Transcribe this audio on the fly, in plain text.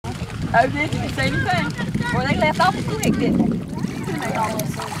Oh, did you say anything? Well, they left off quick, didn't they?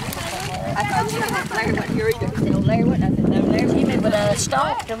 I thought you said Larry wasn't here either. No, Larry wasn't. I said, no, Larry. He would have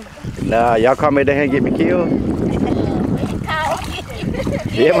stalked him. Nah, y'all call me down here and get me killed?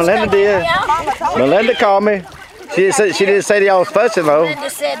 Yeah, Melinda did. Melinda called me. She didn't say that y'all was fussing though. Melinda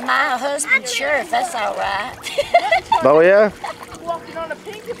said, my husband's sheriff, that's all right. Oh yeah? Walking on a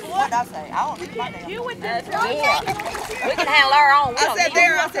pink what I say? I don't need my damn. You with this? Yeah. We can handle our own. I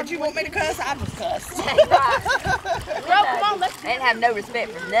said, you want me to cuss? I just cussed. Right. Well, come on, let's. They didn't have no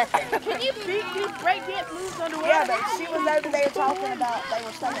respect for nothing. Can you beat these break dance moves underwater? Yeah, but she was over there talking about they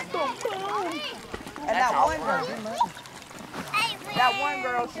were singing. And that one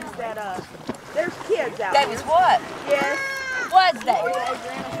girl, she said, there's kids out That there. was what? Yes. Was they?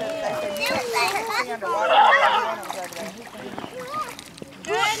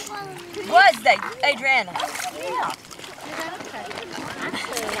 Was they, Adriana? Yeah.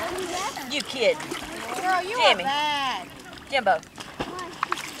 You kidding? Girl, you Jimmy. are bad. Jimbo.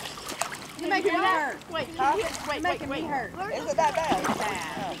 You making me hurt. Wait, Wait. hurt. Is it that bad? Oh,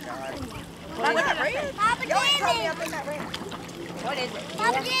 God. Is that red? Papa Y'all ain't told me Jimmy. I think that red. What is it?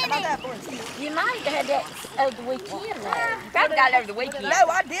 Papa How Jimmy. about that for You might have had that over the weekend, though. Probably got it over the weekend. No,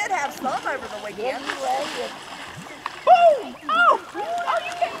 I did have some over the Yeah, weekend. you were. Boom! Oh,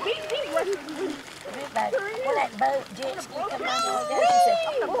 you can't beat me. When that boat jet ski come on the other day, she said,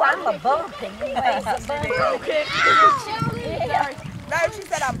 oh, I'm a bumping. Anyways, a bumping. No, she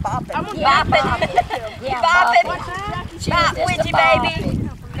said I'm bopping. I'm bopping. Yeah, bopping. Bop with you, baby.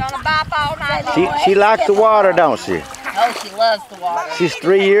 Gonna bop all night long. She likes the water, don't she? Oh, she loves the water. She's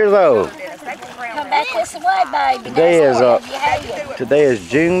 3 years old. Come back this way, baby. Today is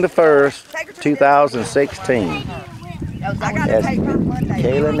June the 1st, 2016. I gotta take her Monday.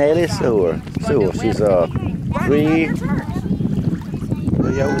 Kayla Nellie Sewell. She's 3 over 3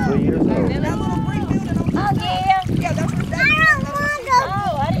 years old. Oh, yeah. Yeah, that's her dad.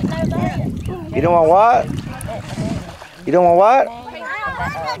 Oh, I didn't know that. You don't want what? You don't want what?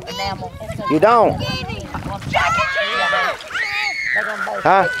 Enamel. You don't?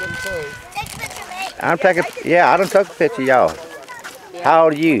 Huh? I'm taking, yeah, I done took a picture of y'all. How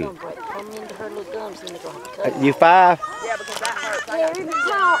old are you? You 5? Yeah, because that hurts.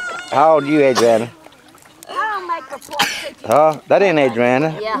 How old are you, Adriana? Huh? That ain't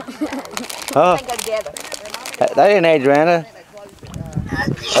Adriana. Yeah. Huh? They go together. That ain't Adriana.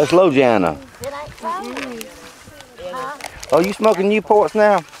 That's Lojana. Oh, you smoking Newports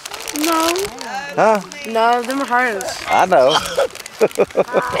now? No. Huh? No, them are hers. I know.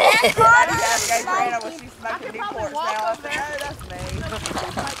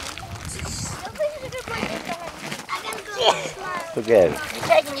 Look at it. You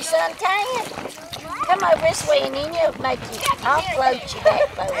taking your son tan? Come over this way and then you'll make you, I'll float you back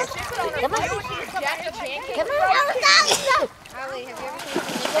forward. Come on. Come on.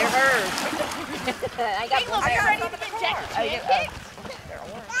 They're hers. I got one there.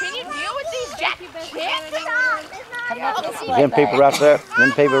 Can you deal with these Jackie Chicks? Come on this way, Them people right there.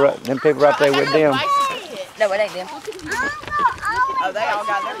 Them people right there with them. No, it ain't them. Oh, they all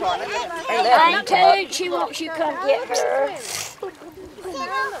got their car. Ain't too. She wants you to come get her.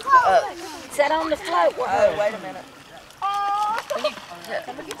 Sit on the float with her. Oh, wait a minute.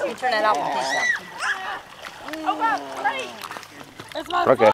 Can you turn that off and do something? Oh, wow, great. Okay.